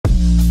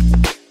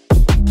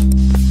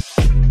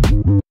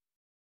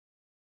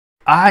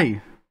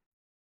I.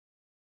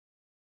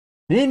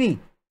 Nini.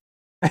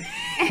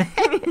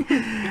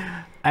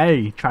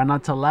 Hey, try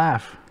not to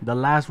laugh. The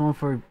last one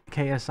for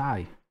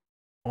KSI.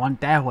 On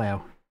that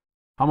well.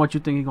 How much you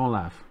think he gonna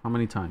laugh? How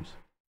many times?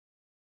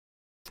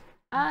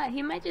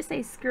 He might just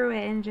say screw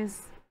it and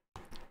just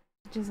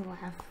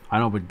laugh. I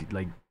know, but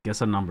like,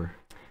 guess a number.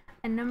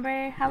 A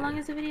number? How long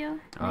is the video?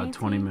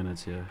 20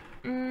 minutes, yeah.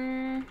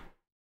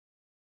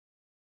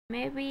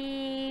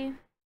 Maybe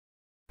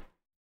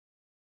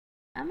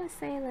I'm gonna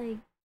say like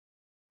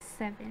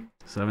 7.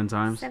 7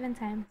 times? 7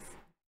 times.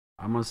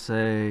 I'm gonna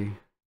say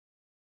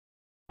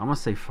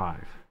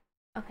 5.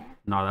 Okay.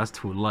 No, that's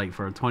too light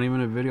for a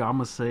 20-minute video. I'm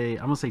gonna say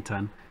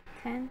 10.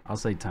 10. I'll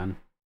say 10.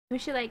 We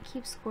should like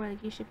keep score.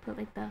 Like you should put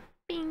like the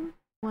bing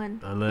one.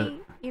 Bing,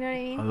 you know what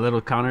I mean? A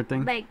little counter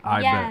thing. Like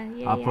I yeah, bet.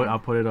 yeah. I'll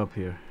put it up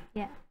here.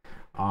 Yeah.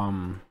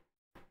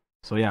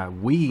 So yeah,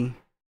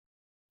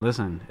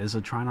 listen. It's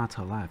a try not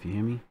to laugh. You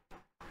hear me?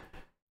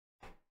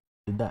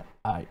 Did that?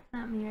 Alright.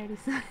 Not me already.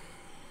 So.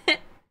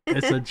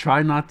 It's a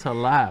try not to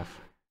laugh.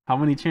 How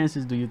many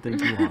chances do you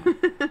think you want?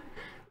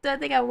 Do I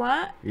think I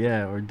want?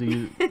 Yeah, or do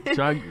you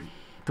try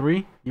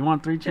 3? You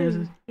want 3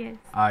 chances? Yes.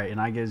 Alright, and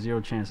I get 0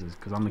 chances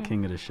because I'm the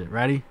king of this shit.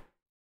 Ready?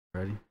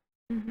 Ready?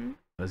 Mm-hmm.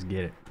 Let's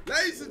get it.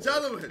 Ladies and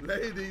gentlemen,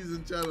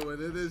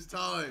 it is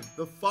time.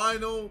 The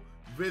final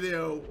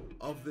video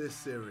of this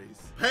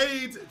series.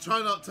 Paid try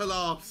not to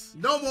laugh.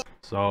 No more.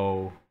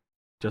 So,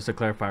 just to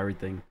clarify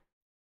everything,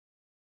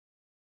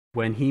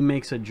 when he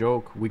makes a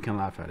joke, we can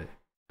laugh at it.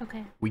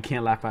 Okay. We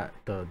can't laugh at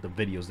the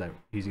videos that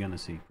he's gonna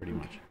see, pretty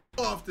much.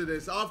 After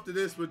this,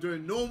 we're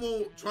doing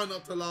normal try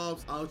not to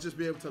laugh. I'll just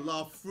be able to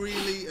laugh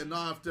freely and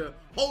not have to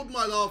hold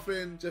my laugh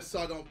in just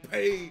so I don't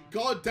pay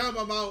goddamn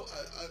amount,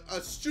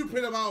 a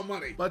stupid amount of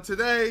money. But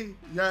today,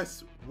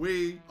 yes,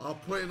 we are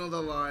putting on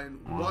the line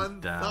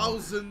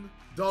 $1,000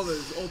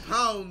 or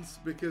pounds,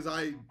 because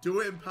I do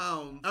it in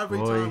pounds every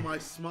time I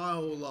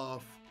smile or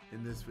laugh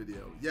in this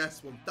video.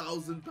 Yes,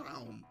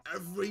 £1,000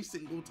 every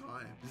single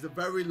time. It's a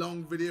very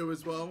long video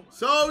as well.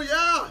 So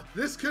yeah,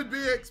 this could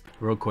be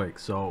real quick.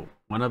 So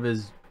one of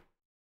his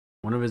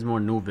more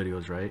new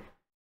videos, right?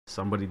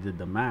 Somebody did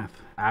the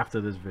math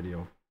after this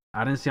video.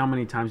 I didn't see how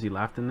many times he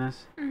laughed in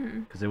this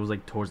because it was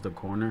like towards the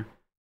corner,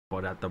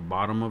 but at the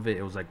bottom of it,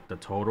 it was like the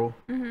total.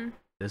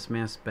 This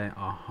man spent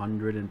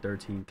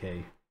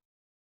 113K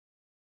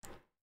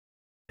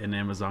in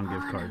Amazon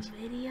gift cards.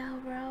 All in video,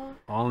 bro.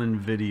 All in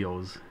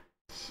videos.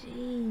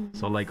 Jeez.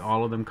 So like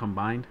all of them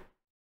combined,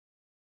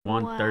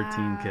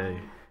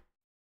 113K.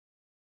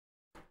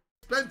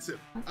 Expensive.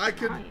 I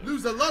could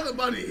lose a lot of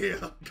money here.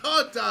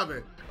 God damn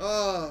it.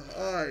 All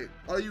right.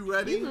 Are you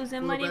ready? You're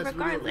losing money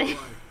regardless.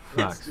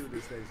 Let's do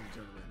this, ladies and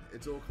gentlemen.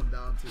 It's all come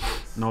down to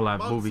this. No live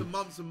months movie. and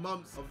months and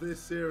months of this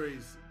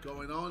series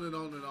going on and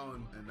on and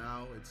on, and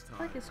now it's time.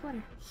 Like a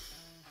sweater.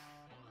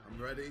 I'm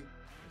ready.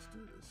 Let's do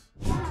this.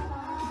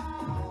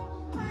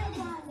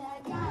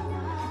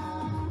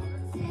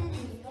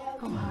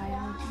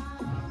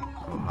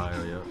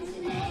 Ohio, yeah.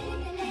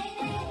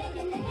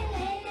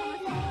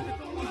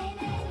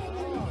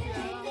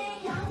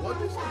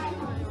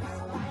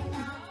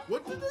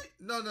 What did they?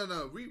 No.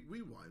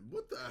 Rewind.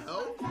 What the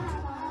hell?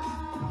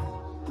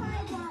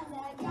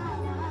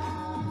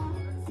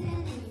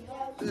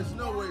 There's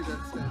no way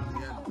that's the end.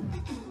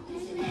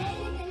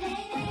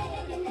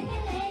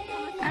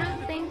 I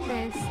don't think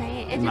they're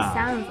saying it. Just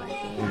sounds like it.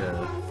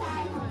 Yeah.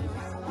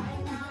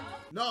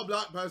 Not a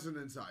black person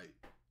in sight,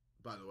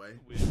 by the way.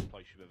 Weirdest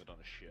place you've ever done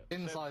a shit.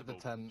 Inside the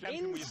tent.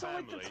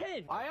 Inside the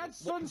tent? I had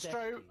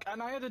sunstroke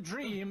and I had a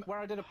dream where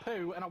I did a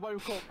poo and I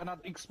woke up and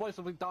I'd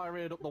explosively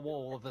diarrheaed up the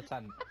wall of the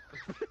tent.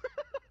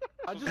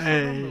 I just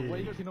remember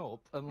waking up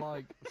and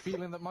like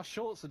feeling that my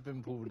shorts had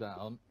been pulled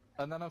down,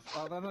 and then I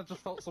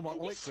just felt somewhat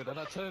liquid and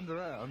I turned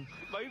around.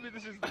 Maybe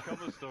this is the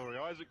cover story.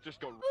 Isaac just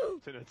got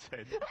in a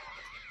tent.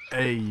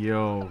 Hey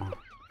yo.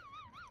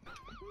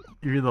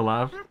 You hear the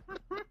laugh?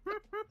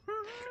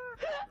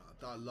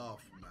 That laugh,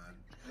 man.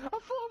 I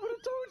thought I would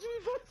have told you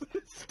about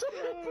this story.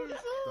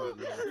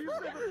 You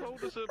never told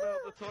us about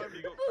the time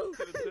you got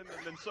in a tent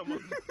and then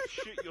someone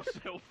shit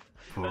yourself.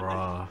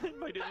 Bruh. And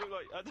made it look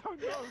like, I don't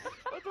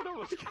know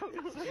what's going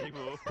on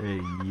anymore. Hey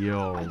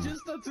yo. I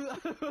just had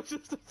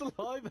to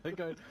lie there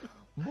going,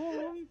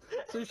 Mom,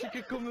 so she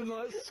could come and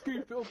like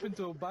scoop it up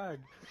into a bag.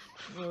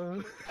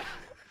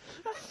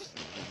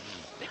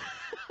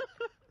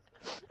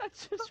 I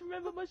just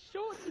remember my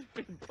shorts had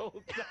been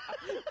pulled down.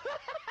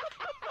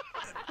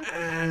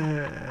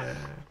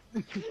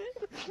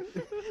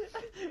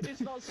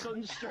 It's not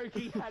sunstroke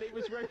he had, it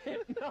was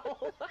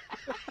rohypnol.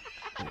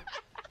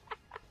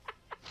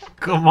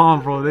 Come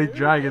on, bro. They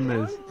dragging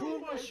this. I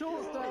pulled my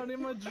shorts down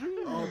in my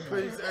dream. Oh,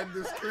 please end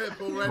this clip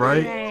already.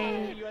 Right?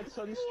 Hey. You had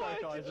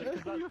sunstroke, Isaac,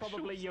 because that's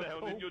probably your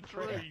down in your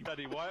dream.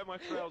 Daddy, why are my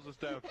trousers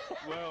down?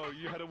 Well,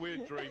 you had a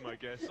weird dream, I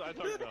guess. I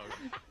don't know.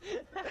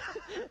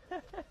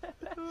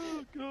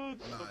 Oh,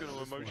 God. I'm not going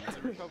to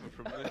emotionally recover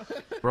from this.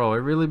 Bro, it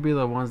really be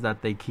the ones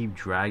that they keep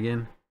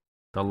dragging.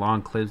 The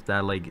long clips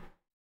that like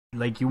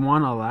like you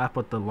want to laugh,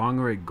 but the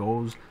longer it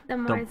goes, The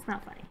more it's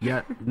not funny.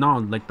 yeah, no,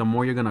 like the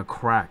more you're gonna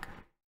crack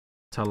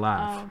to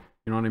laugh. Oh.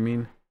 You know what I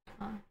mean?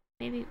 Oh,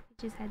 maybe we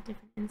just had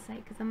different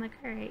insight because I'm like,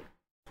 all right,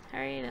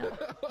 hurry it up.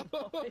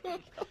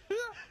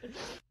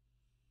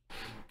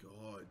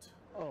 God.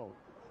 Oh,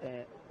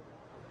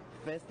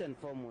 first and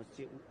foremost,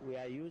 we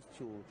are used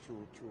to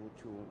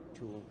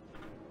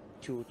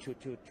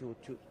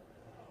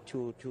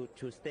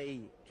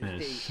stay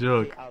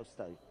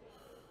outside.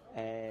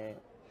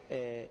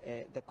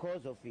 The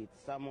cause of it,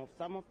 some of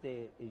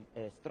the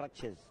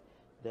structures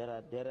there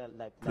are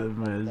like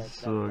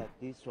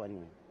this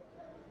one.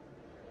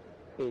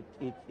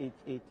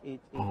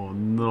 Oh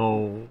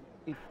no.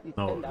 It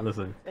No, end up-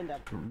 listen. end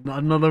up-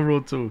 Another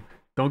rule too.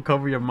 Don't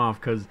cover your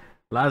mouth, cause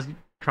last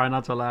try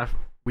not to laugh.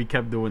 We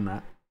kept doing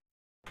that.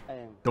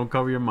 Don't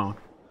cover your mouth.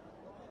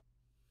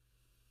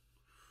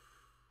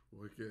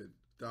 Wicked.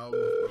 That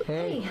was...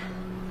 Hey.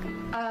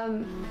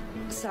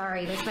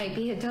 Sorry, this might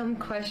be a dumb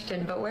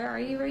question, but where are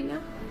you right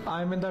now?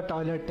 I'm in the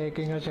toilet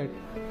taking a shit.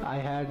 I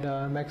had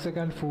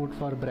Mexican food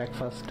for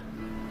breakfast.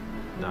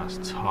 That's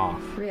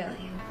tough.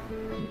 Really?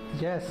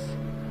 Yes.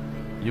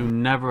 You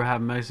never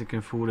have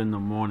Mexican food in the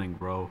morning,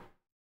 bro.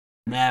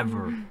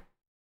 Never.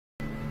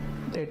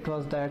 It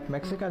was that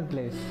Mexican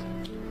place.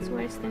 It's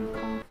worse than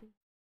coffee.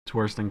 It's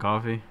worse than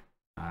coffee.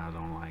 I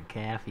don't like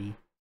coffee.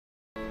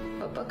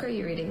 What book are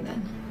you reading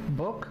then?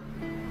 Book?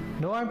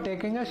 No, I'm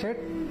taking a shit.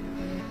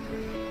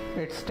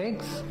 It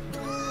stinks.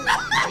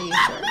 Are you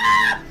sure?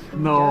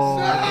 No.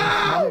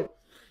 Yes,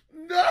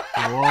 No!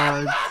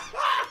 What?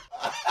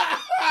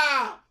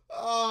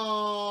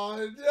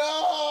 Oh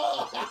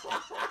no!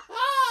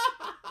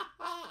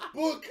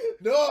 Book.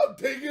 No, I'm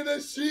taking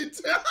a shit.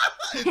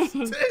 It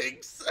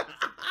stinks.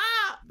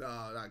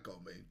 No, that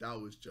got me. That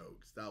was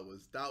jokes. That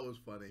was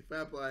funny.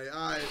 Fair play.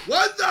 Alright.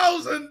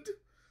 £1,000.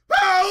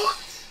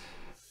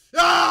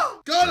 Ah!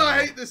 God,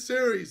 I hate this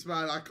series,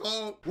 man. I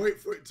can't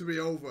wait for it to be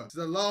over. It's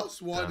the last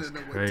one. That's and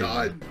then crazy.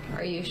 we're done.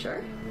 Are you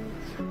sure?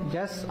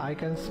 Yes, I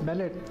can smell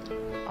it.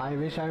 I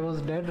wish I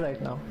was dead right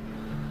now.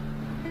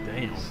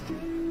 Damn.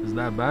 Is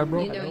that bad,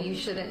 bro? You know you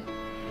shouldn't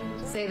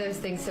say those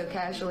things so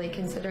casually,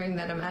 considering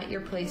that I'm at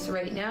your place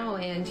right now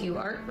and you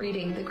aren't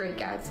reading The Great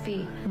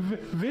Gatsby.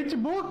 Which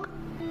book?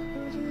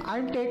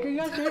 I'm taking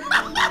a shit.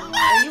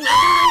 Are you with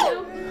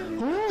me right now?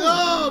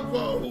 No,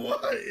 bro,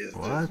 what is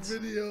What? this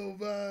video,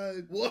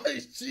 man? Why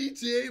is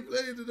GTA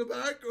playing in the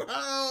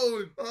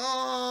background?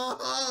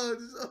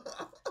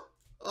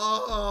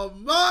 Oh,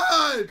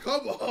 man!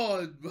 Come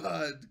on,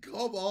 man!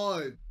 Come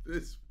on!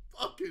 This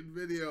fucking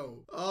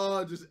video.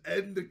 Oh, just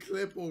end the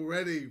clip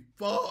already.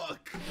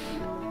 Fuck!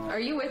 Are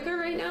you with her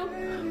right now?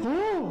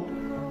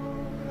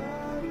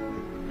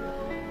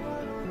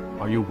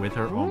 Are you with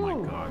her? Oh my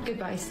god.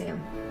 Goodbye, Sam.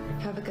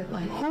 Have a good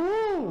life.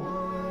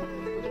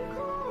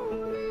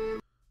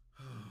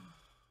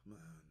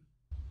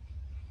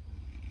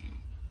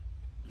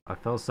 I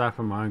felt sad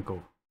for my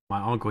uncle.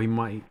 My uncle,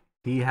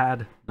 he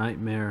had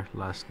nightmare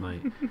last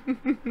night.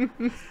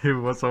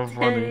 What's so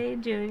funny? Today,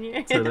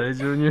 Junior. Today,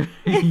 Junior.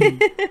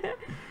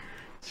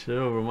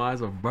 Chill, bro. My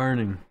eyes are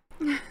burning.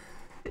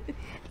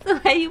 So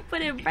why you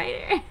put it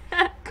brighter?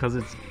 Cause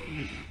it's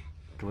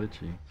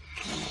glitchy.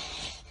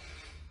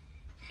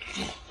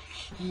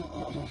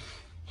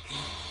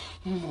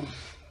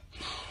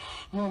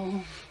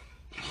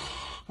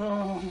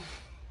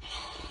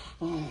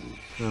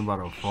 I'm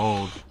about to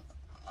fold.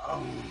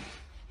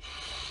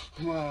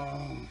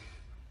 Ew.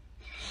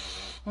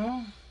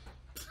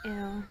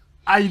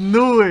 I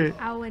knew it.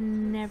 I would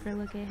never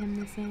look at him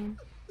the same.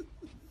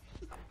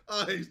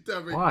 Oh, he's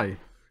definitely Why?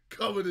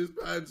 covered his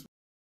pants.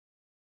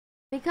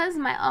 Because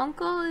my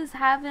uncle is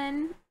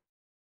having,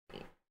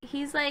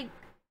 he's like,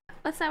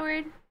 what's that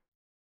word?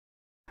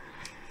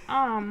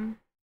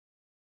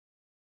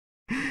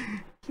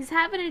 He's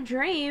having a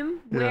dream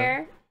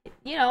where,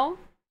 you know,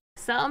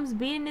 something's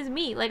beating his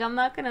meat. Like, I'm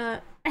not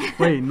gonna.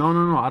 Wait,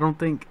 no. I don't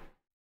think.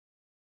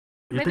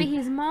 You Maybe think...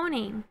 he's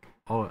moaning.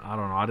 Oh, I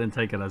don't know. I didn't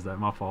take it as that.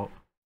 My fault.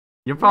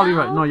 You're probably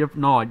right.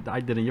 No, I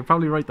didn't. You're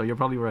probably right though. You're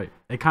probably right.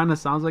 It kind of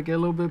sounds like it a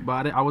little bit,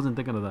 but I wasn't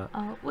thinking of that.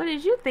 Oh, what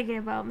did you thinking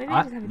about? Maybe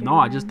I just have a no,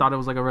 I just thought it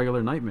was like a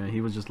regular nightmare. He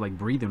was just like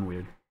breathing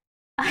weird.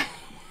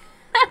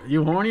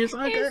 You horny or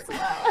something? You're slow.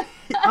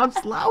 I'm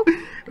slow.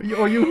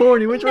 Or you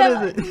horny? Which one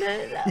is it?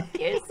 No,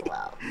 you're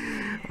slow.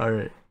 All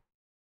right.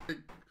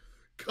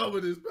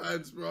 Covered his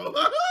pants, bro.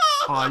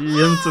 Oh,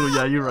 you him too.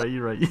 Yeah, you're right.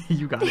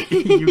 You got it.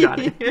 You got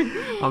it.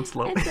 I'm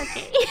slow. It's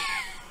okay.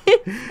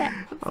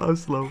 I'm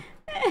slow.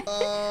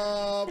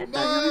 Oh, I man.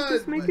 thought you were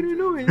just making a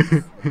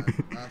noise.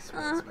 That's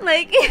what's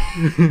Like,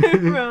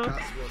 bro.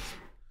 That's what's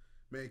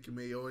making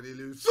me already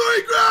lose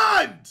 3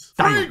 grand!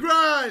 3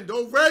 grand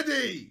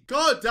already!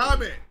 God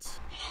damn it!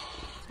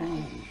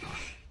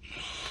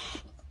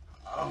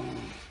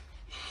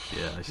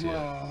 Yeah, I see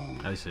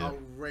it. I see it.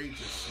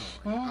 Outrageous.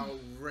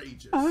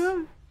 Outrageous.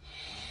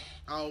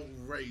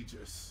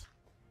 Outrageous.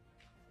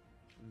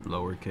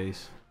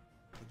 Lowercase.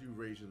 How do you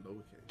raise in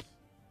lowercase?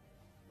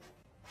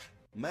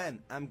 Man,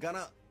 I'm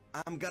gonna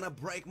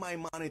break my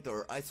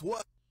monitor, I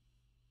swear.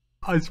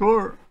 I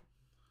swear.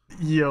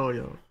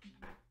 Yo.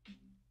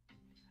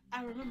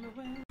 I remember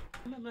when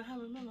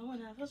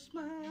I was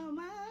smile,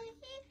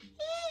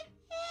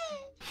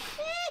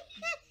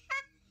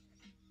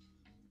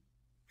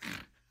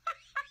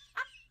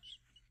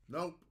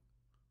 Nope.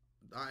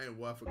 That ain't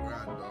worth a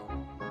grand, though.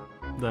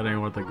 That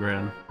ain't worth a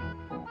grand.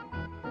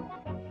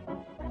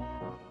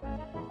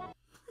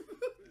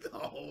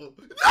 No!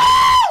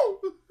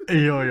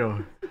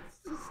 Yo.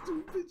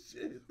 Stupid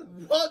shit.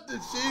 What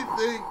did she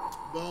think?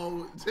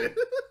 Bro,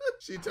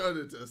 she turned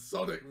into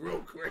Sonic real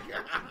quick.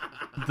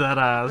 That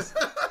ass.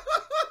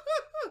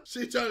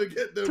 She trying to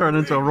get the Turn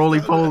into a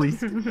roly-poly.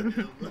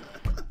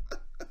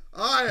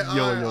 Alright,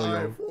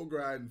 Yo. 4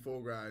 grand.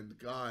 Alright,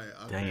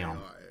 okay, Damn.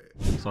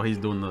 alright. So he's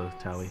doing the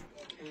tally.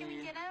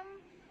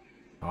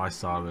 Oh, I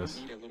saw this.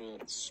 Need a little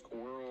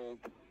squirrel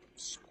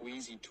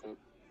squeezy toy.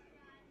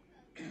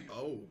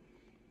 Oh.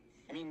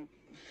 I mean,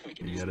 we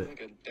can You use get it it?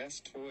 like a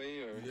desk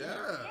toy or.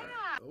 Yeah.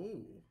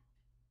 Oh.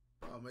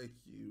 I'll make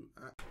you.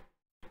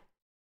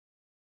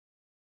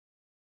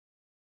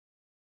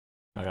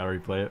 I gotta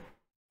replay it.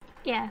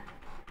 Yeah.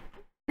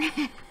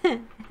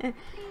 Can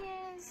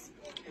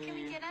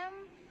we get him?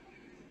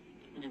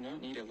 We do not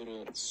need a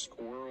little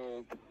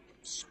squirrel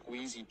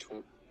squeezy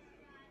toy.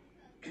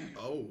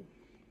 Oh.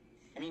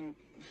 I mean,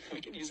 we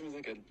could use him as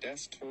like a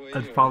desk toy.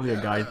 That's or... probably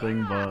a guy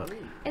thing, but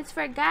It's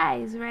for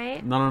guys,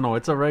 right? no.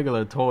 It's a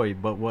regular toy.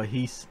 But when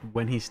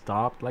he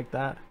stopped like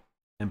that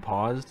and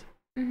paused,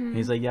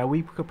 he's like, "Yeah,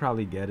 we could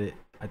probably get it."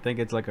 I think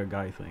it's like a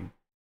guy thing.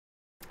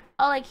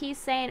 Oh, like he's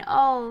saying,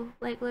 "Oh,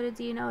 like little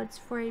do you know, it's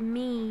for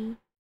me."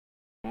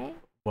 Right?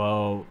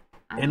 Well,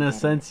 in a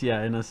sense,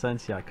 yeah.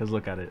 Cause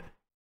look at it.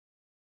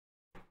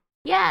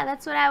 Yeah,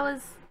 that's what I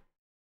was.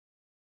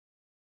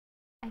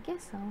 I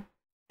guess so.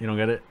 You don't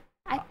get it?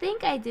 I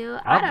think I do.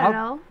 I don't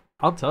know.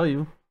 I'll tell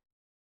you.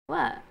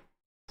 What?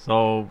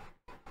 So,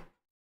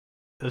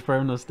 it's for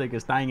him to stick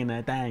his thing in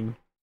that thing.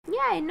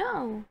 Yeah, I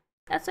know.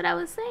 That's what I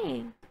was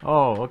saying.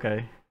 Oh,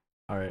 okay.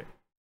 All right.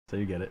 So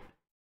you get it.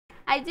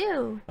 I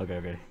do.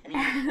 Okay. I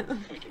mean,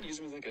 we could use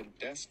him as like a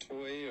desk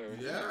toy or.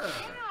 Yeah.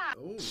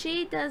 Oh.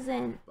 She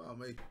doesn't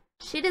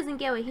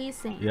get what he's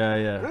saying.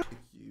 Yeah.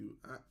 You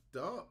act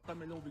up.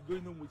 I'm alone. We're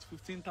going home with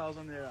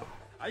 15,000 naira.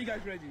 Are you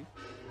guys ready?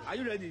 Are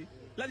you ready?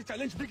 Let the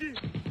challenge begin.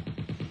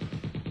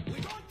 We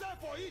don't time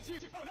for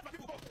Egypt.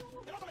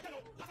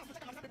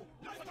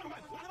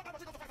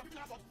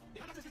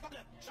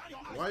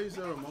 Why is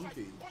there a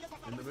monkey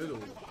in the middle?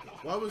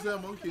 Why was there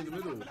a monkey in the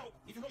middle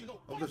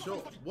of the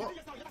shot? What?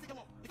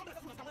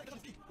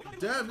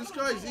 Damn, this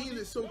guy's eating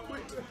it so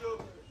quick.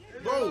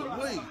 Bro,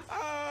 wait.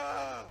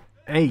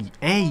 Hey,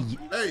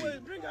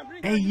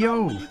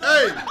 yo.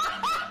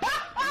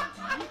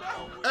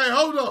 Hey,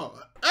 hold on.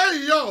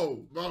 Hey,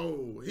 yo.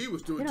 Bro, he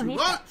was doing too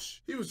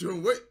much. He was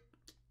doing way.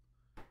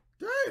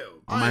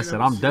 Damn. I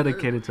said, I'm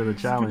dedicated to the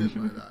challenge.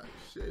 Like that.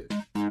 Shit.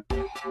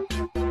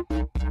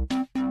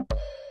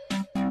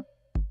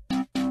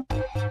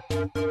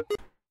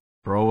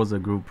 Bro was a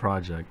group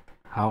project.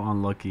 How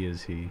unlucky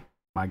is he?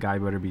 My guy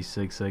better be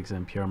 6'6"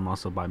 and pure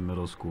muscle by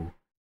middle school.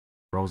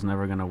 Bro's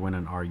never gonna win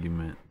an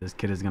argument. This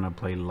kid is gonna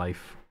play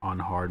life on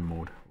hard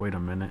mode. Wait a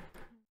minute.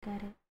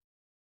 Got it.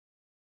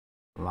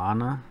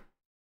 Lana?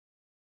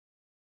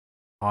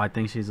 Oh, I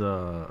think she's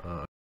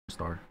a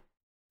star.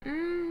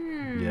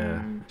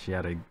 Yeah, she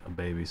had a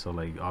baby, so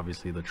like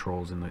obviously the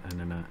trolls in the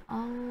internet.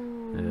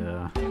 Oh.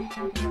 Yeah.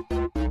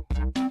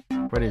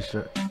 Pretty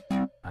sure.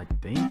 I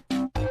think.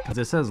 Because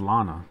it says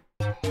Lana.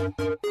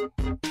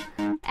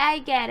 I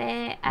get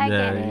it. I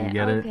get it. You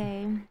get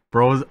okay. it?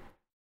 Bro,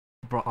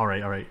 all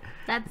right.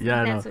 That's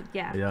Yeah. what,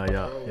 yeah.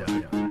 Yeah.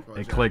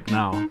 It clicked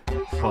now.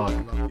 Fuck.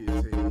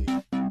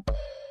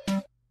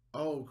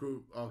 Oh,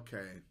 group.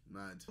 Okay,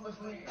 mad.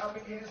 I've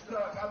been getting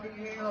stuck. I've been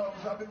getting hoes.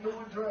 I've been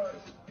doing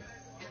drugs.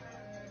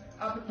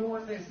 I've been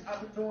doing this. I've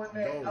been doing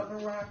that. I've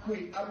been around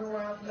quick. I've been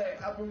around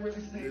black. I've been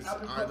really sick.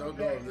 I don't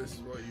know if this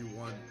is what you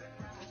want.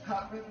 A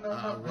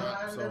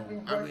rap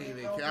song. I mean,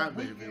 it can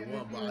be if you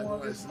want, but I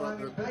know it's not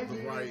the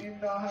right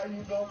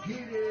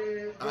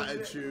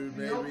attitude,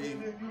 maybe.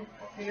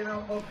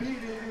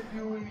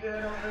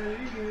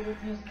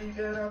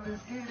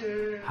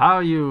 How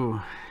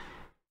you?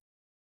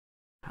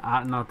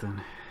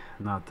 Nothing.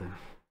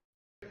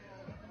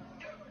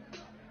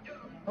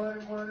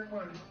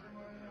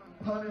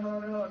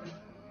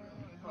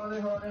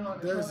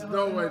 There's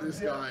no way this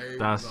guy.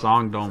 That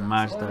song don't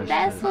match that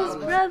That's shit. his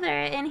brother,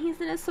 and he's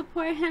gonna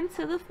support him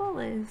to the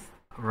fullest.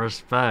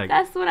 Respect.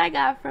 That's what I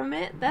got from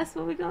it. That's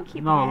what we're gonna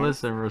keep. No, at.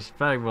 listen,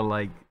 respect, but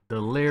like the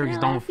lyrics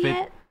Didn't don't laugh fit.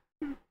 yet?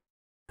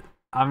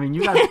 I mean,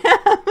 you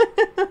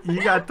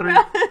got three.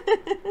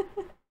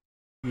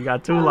 You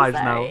got two lives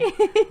sorry.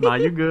 now. Nah,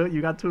 you good.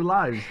 You got 2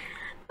 lives.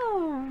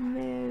 Oh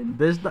man.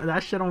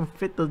 That shit don't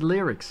fit the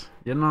lyrics.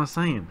 You know what I'm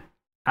saying?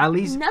 At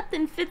least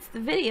Nothing fits the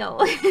video.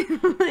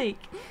 Like.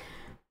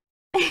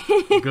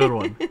 good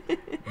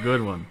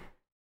one.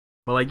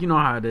 But like, you know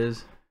how it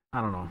is.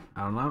 I don't know.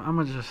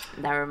 I'ma just.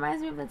 That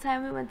reminds me of the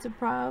time we went to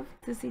Prov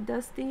to see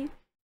Dusty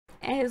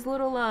and his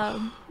little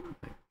God.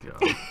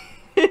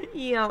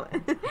 Yo,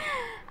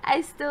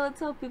 I still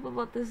tell people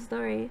about this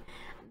story.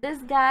 This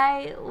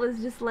guy was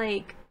just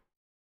like,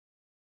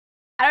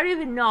 I don't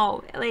even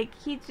know. Like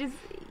he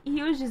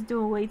was just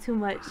doing way too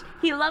much.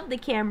 He loved the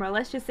camera.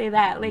 Let's just say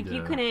that. Like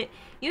you didn't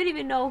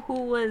even know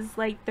who was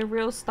like the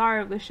real star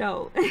of the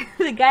show.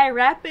 The guy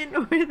rapping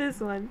or this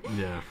one.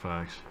 Yeah,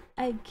 facts.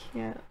 I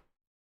can't.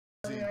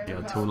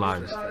 Yeah, 2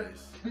 lives.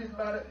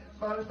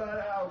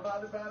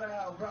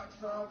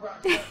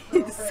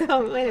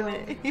 So wait a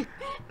minute.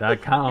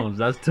 That counts.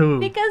 That's 2.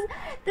 Because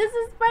this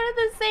is part of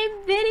the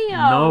same video.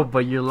 No,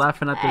 but you're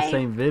laughing at the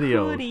same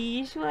video.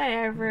 Cooties,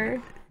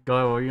 whatever. Go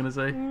ahead, what were you gonna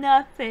say?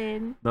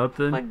 Nothing.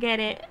 Nothing?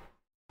 Forget it.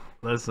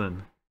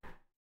 Listen,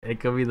 it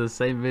could be the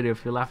same video.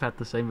 If you laugh at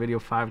the same video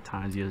 5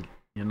 times, you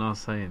know what I'm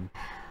saying?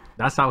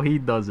 That's how he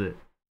does it.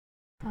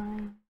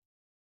 Fine.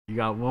 You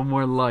got 1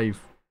 more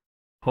life.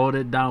 Hold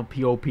it down,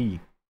 P.O.P.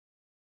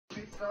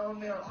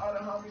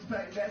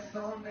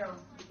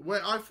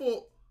 Wait, I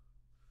thought...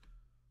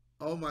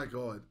 Oh my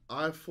god.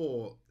 I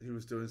thought he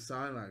was doing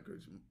sign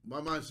language.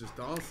 My mind's just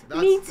dancing.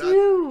 Me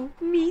too.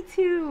 Me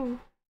too.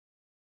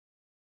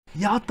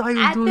 Y'all thought he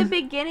was at doing... the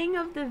beginning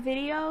of the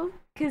video,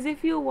 because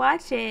if you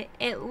watch it,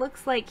 it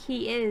looks like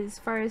he is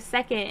for a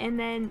second, and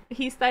then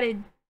he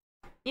started,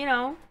 you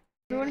know,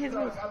 doing his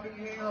moves.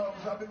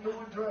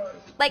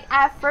 Like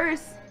at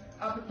first,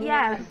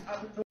 yeah.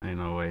 Ain't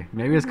no way.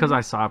 Maybe it's because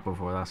I saw it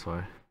before, that's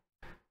why.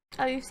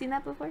 Oh, you've seen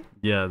that before?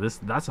 Yeah,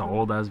 that's an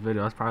old ass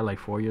video. That's probably like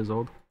 4 years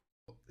old.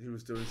 He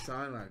was doing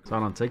sign language. It's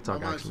on TikTok,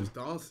 My mind's actually. just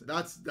dancing.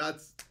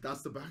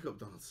 That's the backup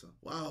dancer.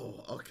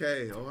 Wow.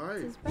 Okay. All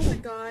right. The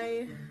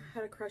guy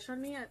had a crush on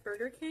me at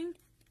Burger King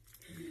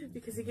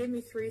because he gave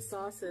me 3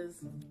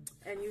 sauces,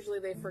 and usually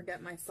they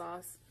forget my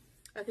sauce.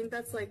 I think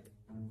that's like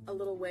a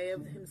little way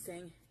of him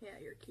saying, "Yeah,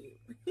 you're cute."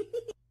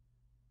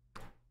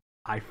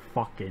 I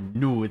fucking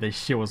knew this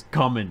shit was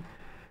coming.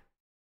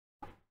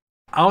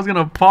 I was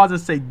gonna pause and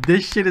say,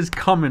 this shit is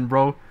coming,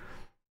 bro.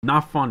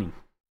 Not funny.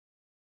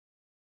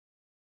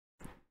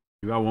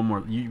 You got 1 more.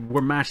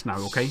 We're matched now,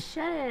 okay?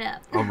 Shut it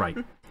up. All right.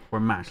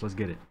 We're matched. Let's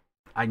get it.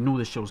 I knew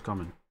this shit was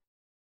coming.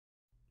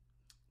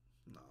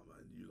 Nah,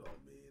 man. You lot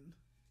mean.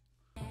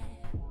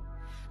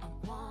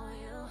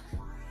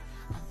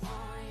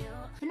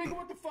 Nigga,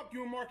 what the fuck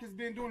you and Marcus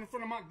been doing in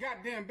front of my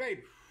goddamn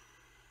baby?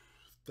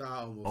 That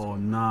almost oh, got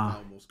nah. That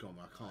almost got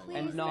my car.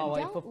 And now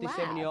a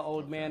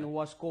 57-year-old man who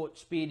was caught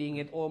speeding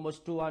at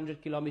almost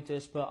 200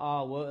 kilometers per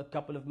hour a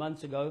couple of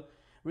months ago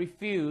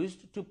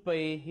refused to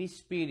pay his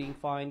speeding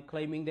fine,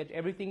 claiming that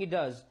everything he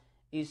does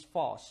is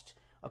fast.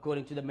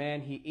 According to the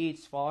man, he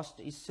eats fast,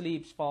 he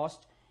sleeps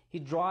fast, he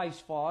drives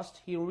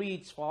fast, he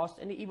reads fast,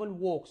 and he even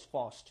walks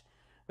fast.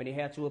 When he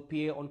had to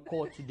appear on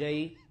court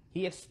today,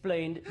 he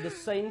explained the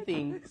same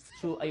thing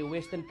to a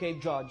Western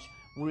Cape judge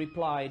who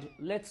replied,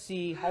 "Let's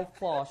see how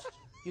fast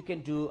you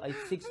can do a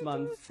 6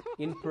 months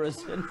in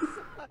prison."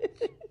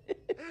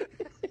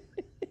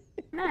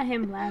 Not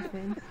him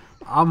laughing.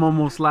 I'm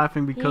almost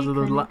laughing because of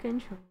the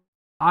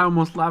I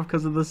almost laughed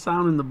because of the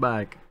sound in the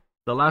back.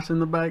 The laughs in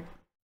the back.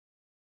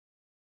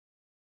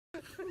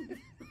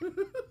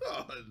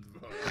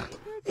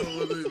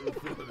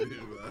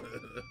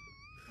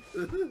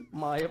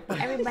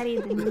 Everybody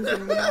in the news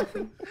is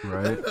laughing.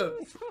 Right.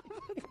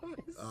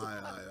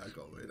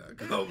 That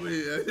got me.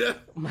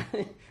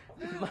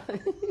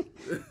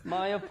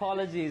 My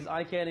apologies.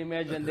 I can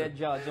imagine that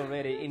judge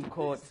already in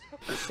court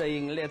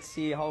saying, "Let's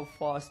see how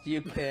fast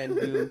you can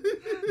do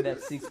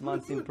that 6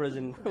 months in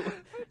prison."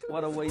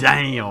 What a waste.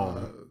 Damn.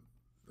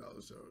 That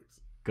was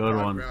jokes. Good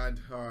one.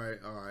 Grand.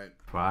 All right.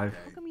 5.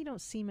 How come you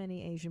don't see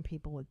many Asian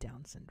people with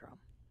Down syndrome?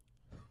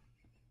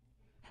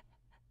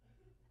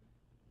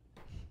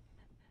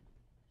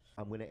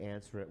 I'm going to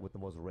answer it with the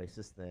most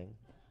racist thing,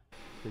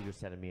 because you're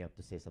setting me up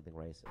to say something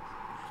racist.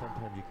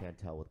 Sometimes you can't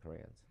tell with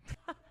Koreans.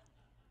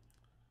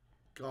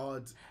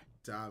 God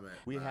damn it.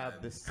 We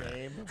have the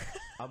same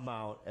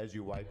amount as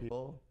you white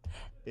people.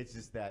 It's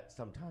just that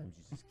sometimes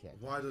you just can't.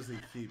 Why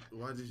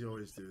did you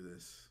always do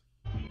this?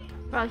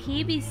 Bro,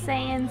 he be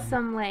saying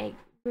some like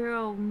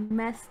real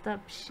messed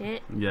up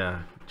shit.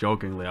 Yeah,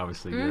 jokingly,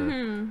 obviously.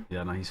 Mhm.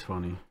 Yeah, no, he's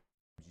funny.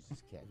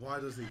 Why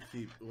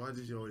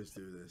did you always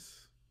do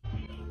this?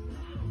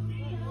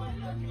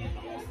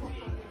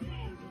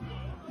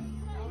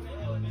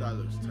 That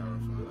looks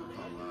terrifying. I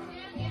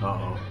can't lie.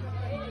 Uh-oh.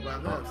 Well,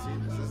 I've never seen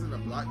this. Isn't a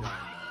black guy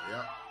in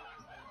there?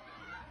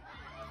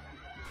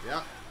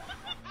 Yep.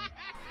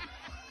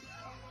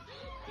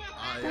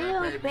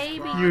 Little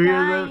baby You hear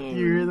that? crying.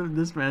 You hear that?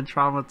 This man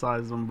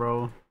traumatized him,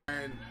 bro.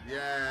 And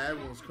yeah,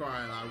 everyone's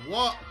crying like,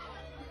 what?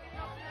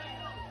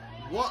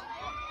 What?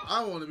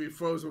 I want to be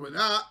frozen with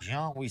that.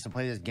 Jean, we used to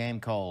play this game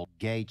called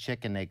Gay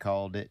Chicken, they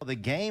called it. The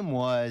game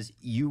was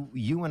you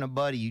and a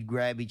buddy, you'd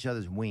grab each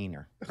other's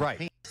wiener. Right.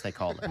 Penis, they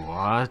called it.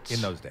 What? In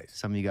those days.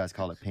 Some of you guys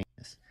call it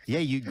penis. Yeah,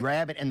 you'd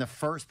grab it, and the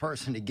first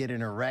person to get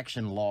an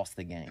erection lost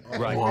the game.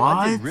 Right.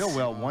 I did real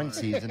well one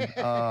season.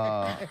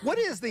 What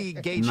is the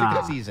Gay Chicken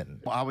Nah. season?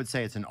 Well, I would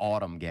say it's an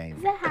autumn game.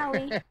 Is that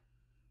Howie?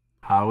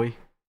 Howie?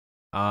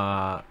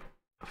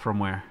 From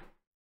where?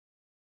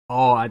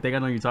 Oh, I think I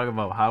know you're talking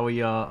about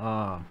Howie,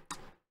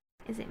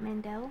 Is it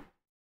Mendel?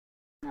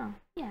 No.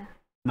 Yeah.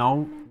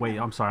 No, wait.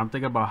 I'm sorry. I'm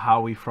thinking about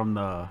Howie from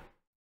the.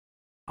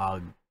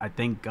 I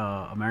think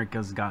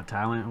America's Got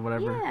Talent or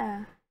whatever.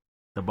 Yeah.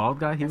 The bald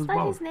guy. He That's was not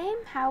bald. his name.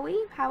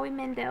 Howie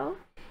Mendel.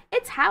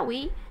 It's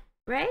Howie,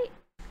 right?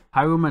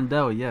 Howie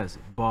Mandel, yes,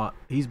 but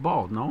he's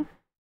bald. No.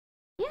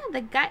 Yeah,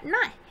 the guy,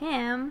 not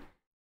him.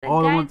 The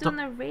Oh, the guy one doing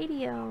the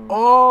radio.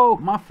 Oh,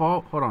 my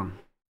fault. Hold on.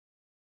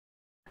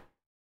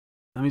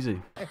 Let me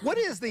see. What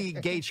is the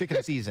gay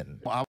chicken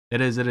season?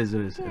 It is. Yeah,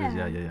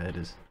 Yeah. it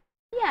is.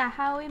 Yeah,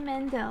 Howie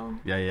Mendel.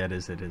 Yeah, it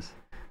is.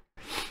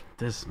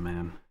 This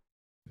man.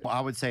 Well,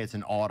 I would say it's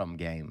an autumn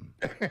game.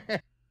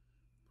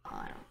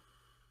 Autumn.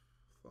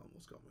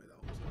 Almost got me. That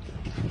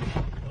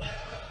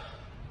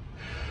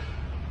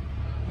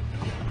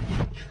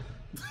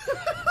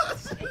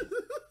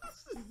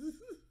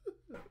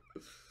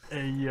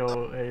Hey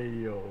yo.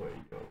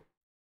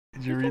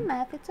 Did You you can read?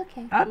 laugh, it's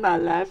okay. I'm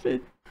not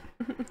laughing.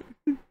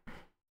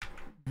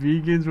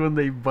 Vegans when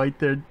they bite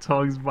their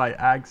tongues by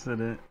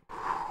accident.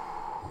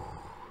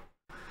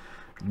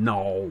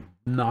 No,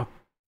 not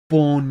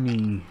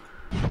funny.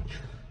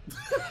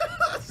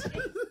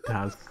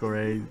 That's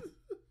crazy.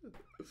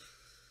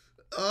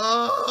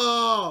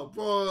 Oh,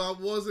 bro, that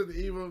wasn't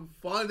even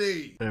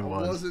funny. It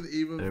was. Wasn't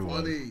even It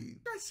was. funny.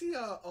 I see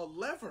a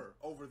lever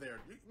over there.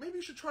 Maybe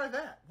you should try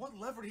that. What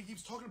lever he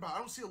keeps talking about? I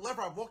don't see a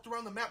lever. I've walked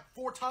around the map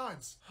 4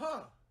 times.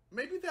 Huh.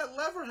 Maybe that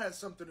lever has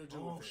something to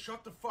do with it.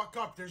 Shut the fuck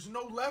up. There's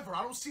no lever.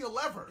 I don't see a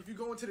lever. If you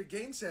go into the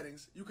game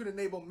settings, you can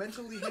enable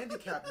mentally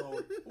handicapped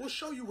mode. We'll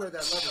show you where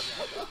that lever is.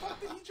 What the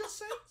fuck did he just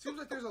say? Seems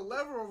like there's a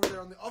lever over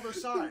there on the other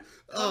side.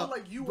 Kind of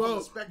like you on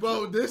the spectrum.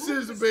 Bro, this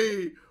is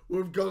me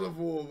with God of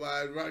War,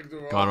 man.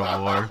 Ragnarok. God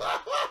of War.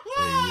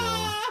 Hey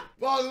yo.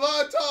 Bro, a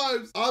lot of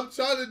times I'm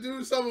trying to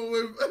do something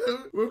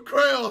with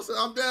Kratos, and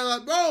I'm there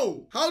like,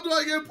 bro, how do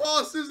I get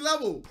past this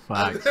level?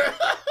 Facts.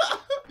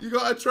 You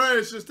got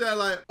Atreus just there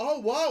like, oh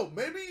wow,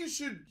 maybe you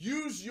should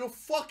use your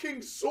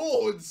fucking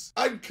swords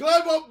and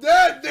climb up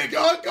there,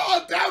 nigga.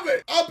 God damn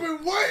it. I've been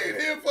waiting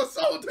here for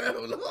so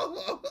damn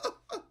long.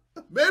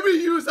 Maybe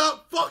use that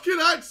fucking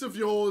axe of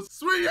yours,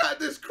 swing at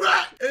this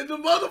crack in the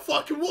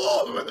motherfucking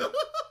wall.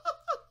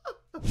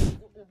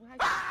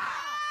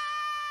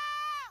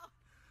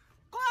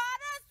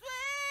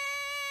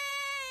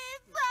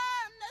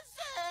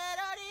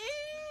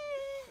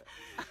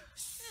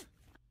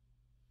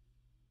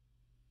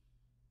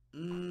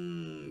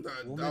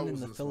 A woman in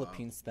the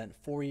Philippines spent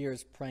 4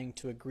 years praying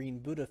to a green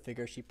Buddha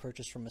figure she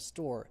purchased from a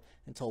store,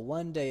 until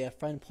one day a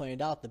friend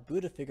pointed out the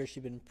Buddha figure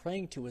she'd been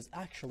praying to was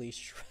actually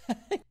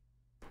Shrek.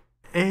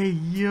 Hey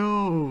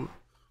yo.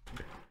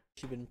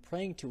 She'd been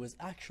praying to was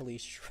actually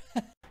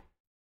Shrek.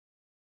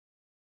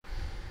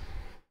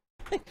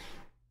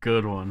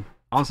 Good one.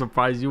 I'm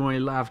surprised you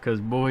ain't laugh, cause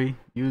boy,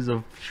 you's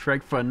a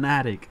Shrek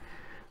fanatic.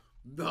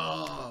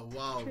 Nah,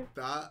 wow,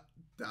 damn.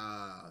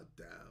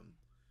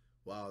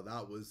 Wow,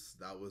 that was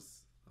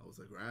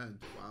a grand.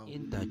 Wow.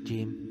 In the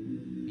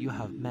gym, you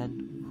have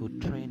men who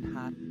train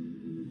hard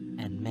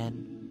and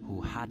men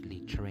who hardly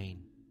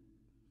train.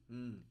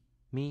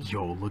 Me?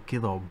 Yo, look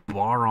at the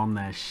bar on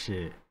that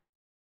shit.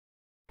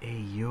 Hey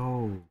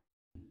yo.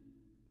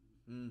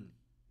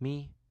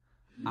 Me?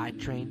 I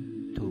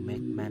train to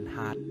make men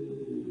hard.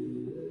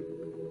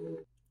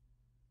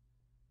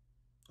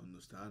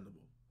 Understandable.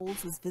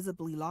 Was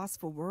visibly lost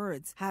for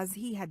words, as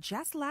he had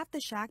just left the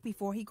shack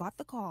before he got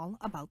the call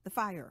about the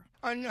fire.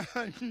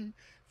 The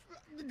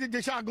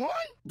shack going?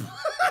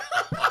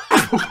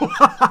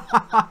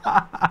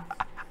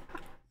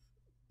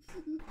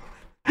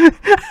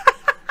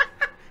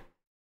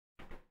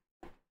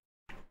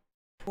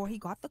 Before he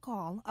got the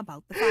call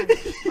about the fire.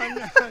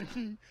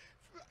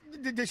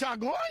 The shack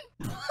going?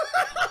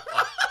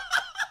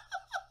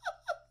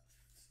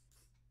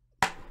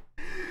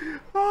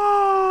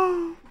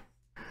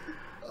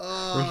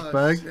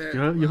 Respect. Shit,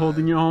 You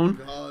holding your own?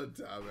 God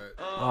damn it.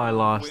 Oh, I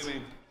lost.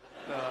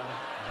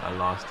 I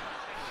lost.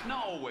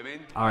 No women.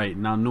 All right,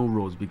 now new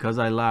rules. Because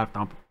I laughed,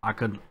 I'm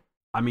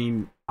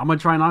gonna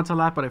try not to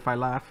laugh, but if I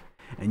laugh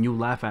and you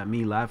laugh at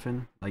me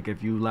laughing, like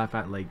if you laugh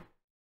at like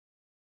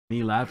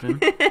me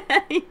laughing,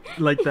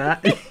 like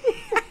that.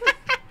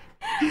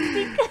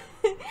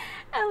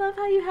 I love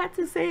how you had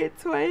to say it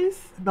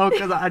twice. No,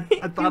 because I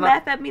thought you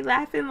laugh at me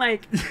laughing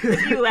like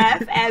you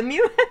laugh at me.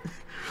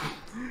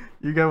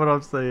 You get what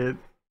I'm saying?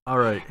 All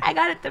right. I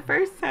got it the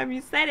first time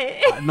you said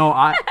it. No,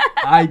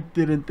 I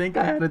didn't think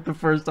I had it the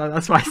first time.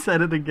 That's why I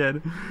said it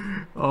again.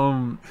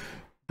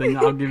 Then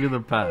I'll give you the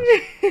pass.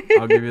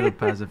 I'll give you the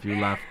pass if you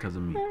laugh because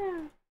of me.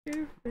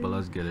 But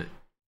let's get it.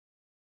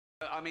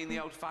 I mean the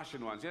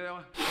old-fashioned ones, you know,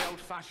 the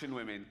old-fashioned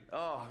women.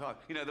 Oh God,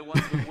 you know the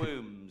ones with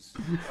wombs.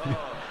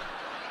 Oh,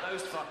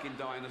 those fucking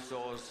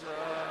dinosaurs.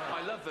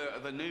 I love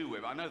the new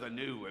women. I know the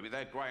new women.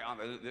 They're great,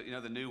 aren't they? You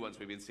know the new ones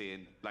we've been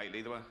seeing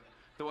lately.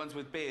 The ones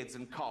with beards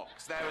and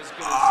cocks. They're as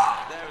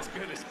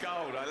good as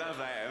gold. I love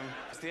them.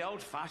 It's the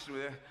old-fashioned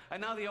with it,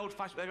 and now the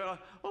old-fashioned. They go like,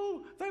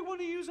 oh, they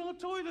want to use our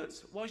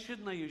toilets. Why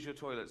shouldn't they use your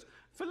toilets?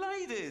 For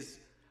ladies.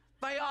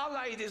 They are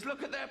ladies.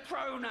 Look at their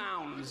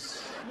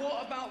pronouns.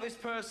 What about this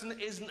person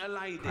that isn't a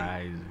lady?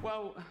 Crazy.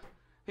 Well,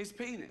 his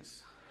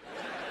penis.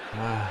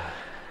 Ah.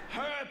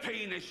 Her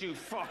penis, you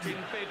fucking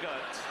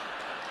bigot.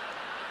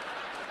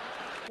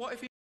 What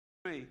if he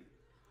me?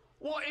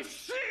 What if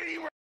she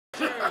were you?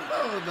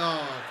 Oh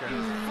no, okay.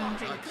 You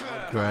fucking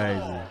curve.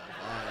 Crazy.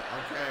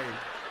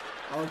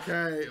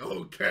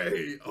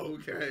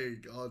 Okay.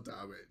 God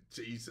damn it.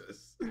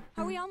 Jesus.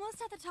 Are we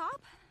almost at the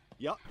top?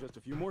 Yup, just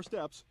a few more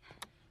steps.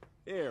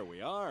 There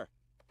we are.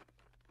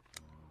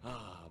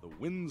 Ah, the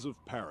winds of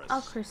Paris.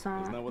 Oh,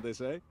 croissant. Isn't that what they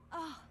say?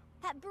 Oh,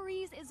 that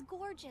breeze is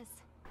gorgeous.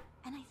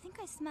 And I think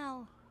I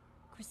smell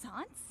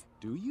croissants?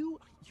 Do you?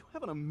 You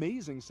have an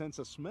amazing sense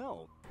of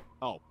smell.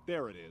 Oh,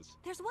 there it is.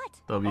 There's what?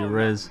 W Oh,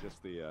 Riz. nothing,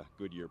 just the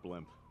Goodyear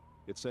blimp.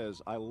 It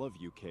says, I love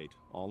you, Kate,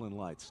 all in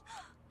lights.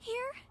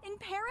 Here? In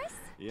Paris?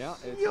 Yeah,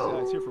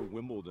 it's here for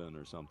Wimbledon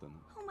or something.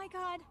 Oh my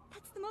god,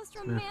 that's the most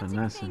They're romantic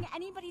finessing. thing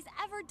anybody's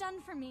ever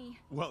done for me.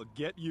 Well,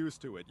 get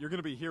used to it. You're going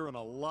to be hearing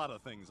a lot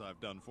of things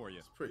I've done for you.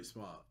 It's pretty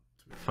smart.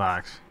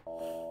 Facts.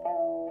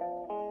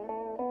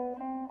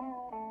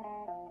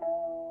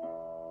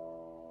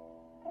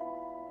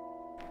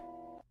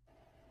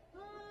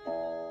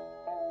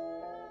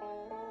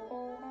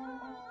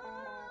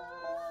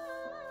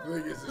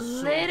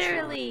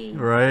 Literally.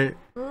 Right?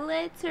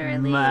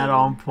 Literally. Mad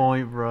on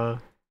point, bro.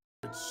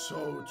 It's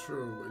so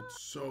true.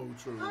 It's so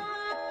true.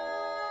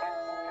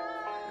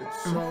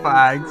 It's so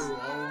Facts. true.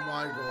 Oh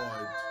my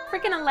god.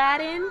 Freaking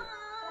Aladdin.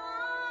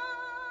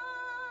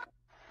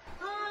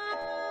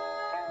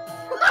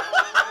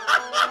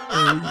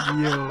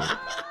 Yo.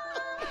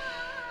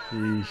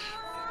 Sheesh.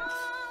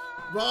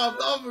 But I'm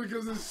laughing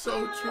because it's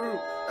so true.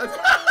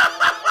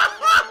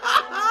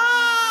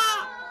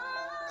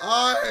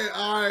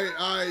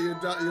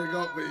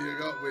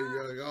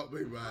 You got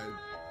me, man.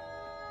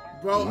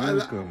 Bro,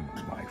 welcome,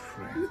 my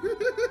friend.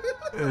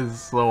 It's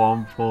so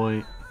on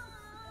point.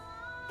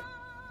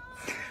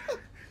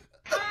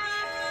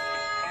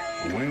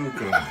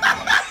 Welcome, my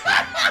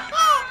friend.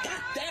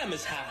 Damn,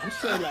 it's hot. I'm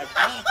so like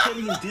R.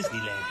 Kelly in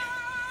Disneyland.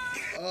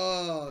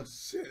 Oh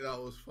shit,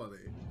 that was funny.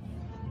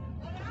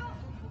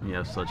 You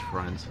have such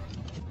friends.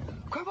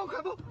 Grab on.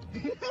 Grab on, bro.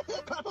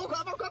 That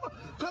wasn't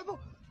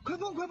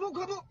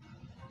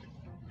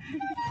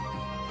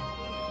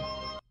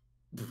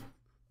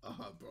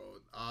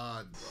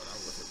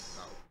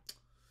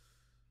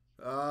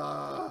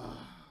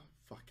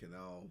fucking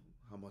hell.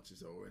 How much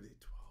is it already?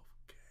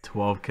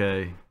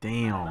 12K.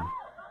 Damn.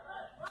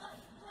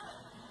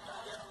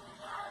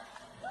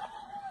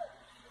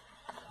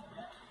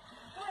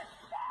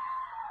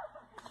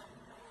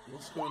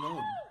 What's going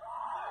on?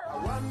 I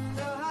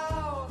wonder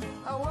how,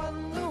 I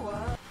wonder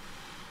why.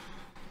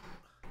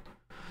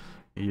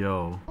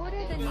 Yo.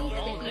 Order the meat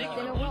stickies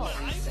in a roll.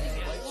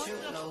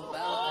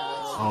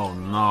 Oh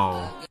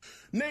no.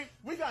 Nate,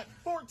 we got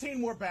 14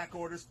 more back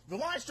orders. The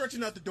line's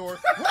stretching out the door.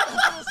 Where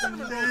the hell is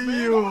man?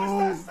 Yo.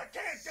 What is this? I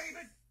can't,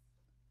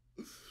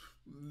 David.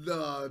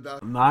 No,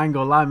 that. Nah, I ain't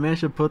gonna lie, man.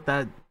 Should put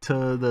that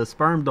to the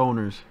sperm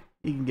donors.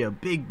 You can get a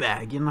big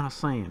bag. You know what I'm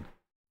saying?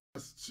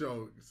 That's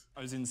jokes.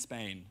 I was in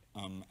Spain,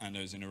 and I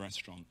was in a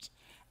restaurant,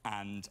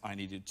 and I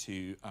needed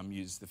to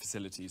use the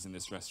facilities in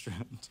this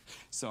restaurant.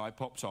 So I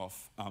popped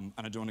off, and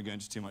I don't want to go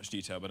into too much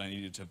detail, but I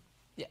needed to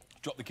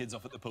drop the kids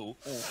off at the pool.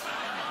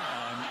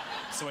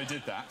 So I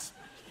did that.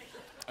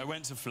 I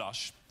went to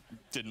flush,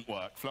 didn't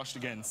work. Flushed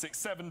again 6,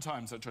 7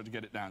 times. I tried to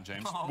get it down,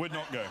 James. Would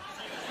not go.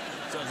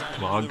 So I was like,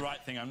 I'm gonna do the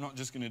right thing. I'm not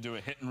just going to do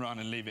a hit and run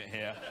and leave it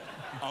here.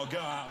 I'll go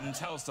out and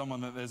tell someone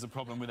that there's a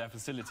problem with their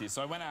facilities.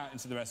 So I went out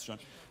into the restaurant.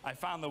 I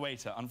found the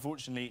waiter.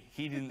 Unfortunately,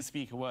 he didn't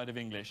speak a word of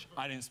English.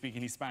 I didn't speak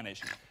any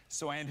Spanish.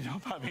 So I ended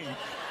up having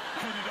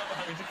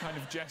to kind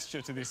of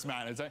gesture to this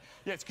man. It's like,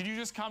 yes, could you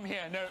just come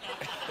here? No,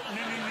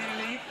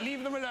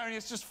 leave them alone.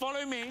 Yes, just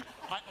follow me.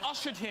 I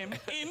ushered him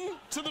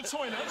into the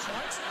toilet,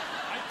 right?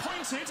 I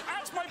pointed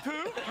at my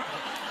poo.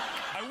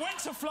 I went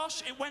to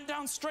flush. It went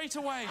down straight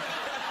away.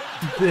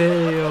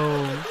 Damn. How weird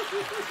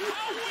did I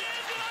look?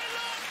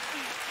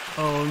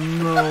 Oh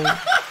no. I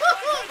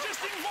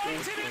just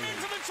invited him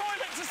into the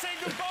toilet to say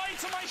goodbye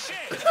to my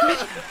shit.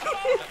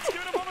 Let's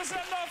give it a proper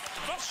send-off.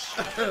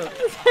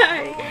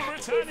 Sorry.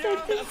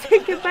 Say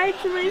goodbye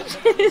to my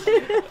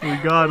shit. We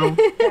got him.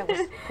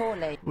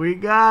 We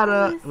got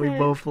her. We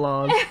both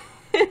flawed.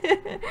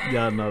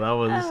 Yeah, no, that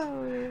was.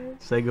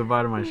 Say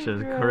goodbye to my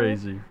shit is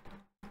crazy.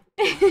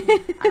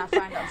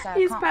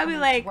 He's probably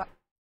like.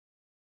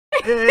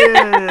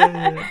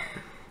 Yeah.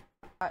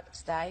 Work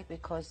today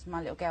because my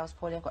little girl's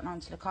poorly. I've got no one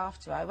to look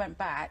after her. I went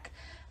back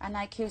and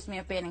they accused me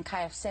of being in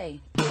KFC.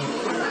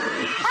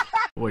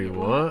 Wait,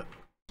 what?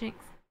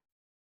 Jinx.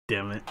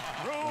 Damn it.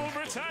 Rule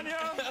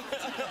Britannia!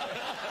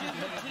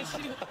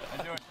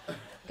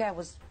 Girl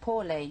was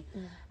poorly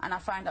and I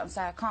phoned up and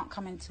said I can't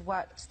come into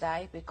work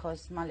today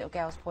because my little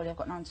girl's poorly. I've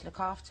got no one to look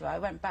after her. I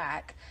went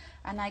back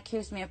and they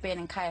accused me of being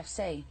in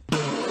KFC.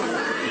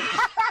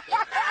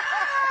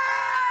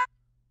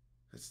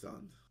 It's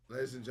done.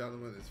 Ladies and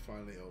gentlemen, it's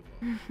finally over.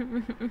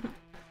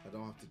 I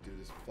don't have to do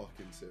this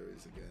fucking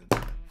series again.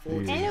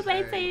 Ain't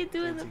nobody tell you to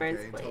do it in the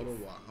first place. Total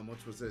what? How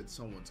much was it?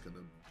 Someone's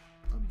gonna,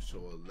 I'm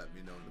sure, let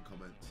me know in the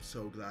comments. I'm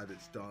so glad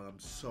it's done. I'm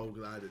so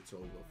glad it's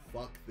over.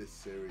 Fuck this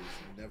series.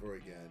 Never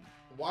again.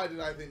 Why did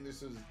I think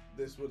this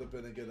would have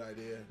been a good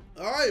idea?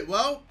 All right,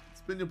 well,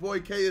 it's been your boy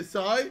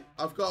KSI.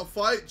 I've got a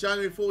fight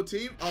January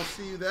 14th. I'll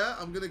see you there.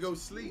 I'm gonna go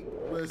sleep.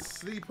 I'm gonna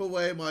sleep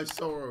away my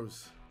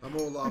sorrows. I'm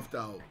all laughed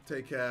out.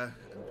 Take care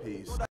and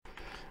peace.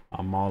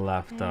 I'm all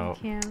laughed out.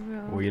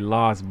 We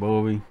lost,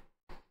 Bobby.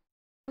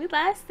 We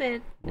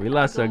lasted. We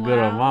lost a good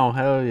amount,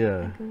 hell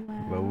yeah.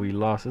 But we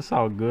lost. It's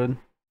all good.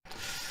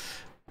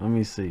 Let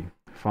me see.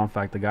 Fun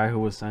fact, the guy who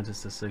was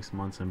sentenced to 6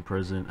 months in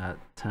prison at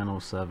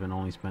 10:07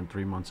 only spent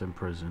 3 months in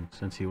prison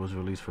since he was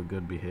released for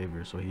good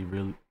behavior. So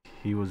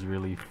he was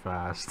really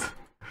fast.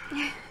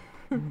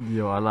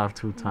 Yo, I laughed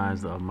 2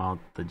 times the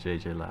amount the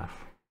JJ laughed.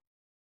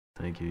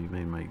 Thank you. You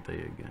made my day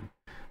again.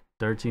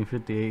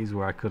 1358 is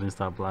where I couldn't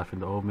stop laughing.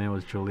 The old man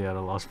was truly at a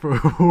loss for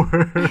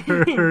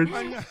words.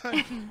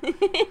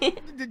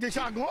 Did the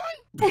shot go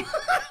on?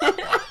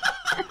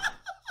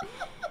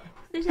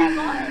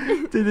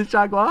 Did the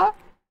shot go on?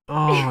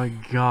 Oh my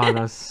god,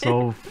 that's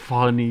so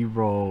funny,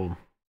 bro.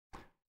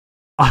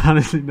 I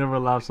honestly never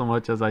laughed so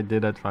much as I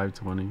did at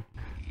 520.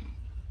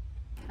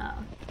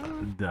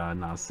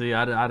 Nah, see,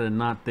 I did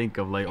not think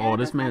of like, oh,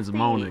 this man's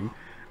moaning.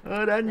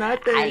 Oh, that's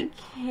nothing. I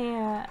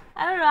can't.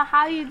 I don't know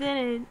how you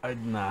did it.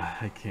 Nah,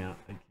 I can't.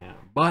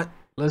 But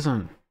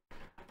listen.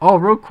 Oh,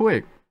 real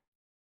quick.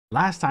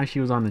 Last time she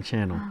was on the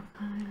channel.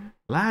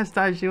 Last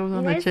time she was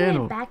on the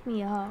channel. Back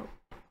me up.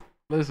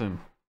 Listen.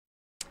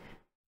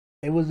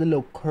 It was a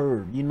little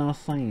curve, you know what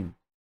I'm saying?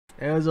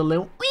 It was a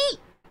little wee.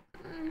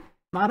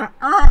 Not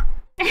a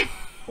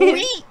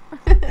wee.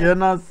 You know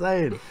what I'm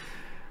saying?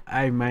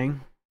 Hey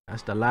man,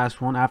 that's the last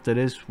one. After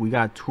this, we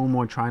got 2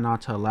 more try not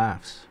to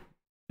laughs.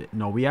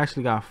 No, we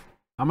actually got,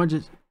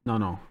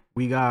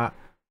 we got,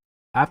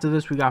 after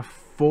this we got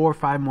 4 or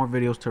 5 more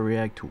videos to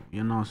react to,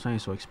 you know what I'm saying?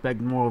 So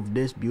expect more of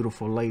this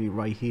beautiful lady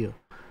right here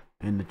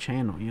in the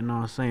channel, you know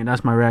what I'm saying?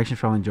 That's my reaction.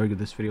 If y'all enjoyed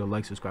this video,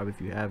 like, subscribe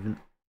if you haven't,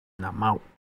 and I'm out.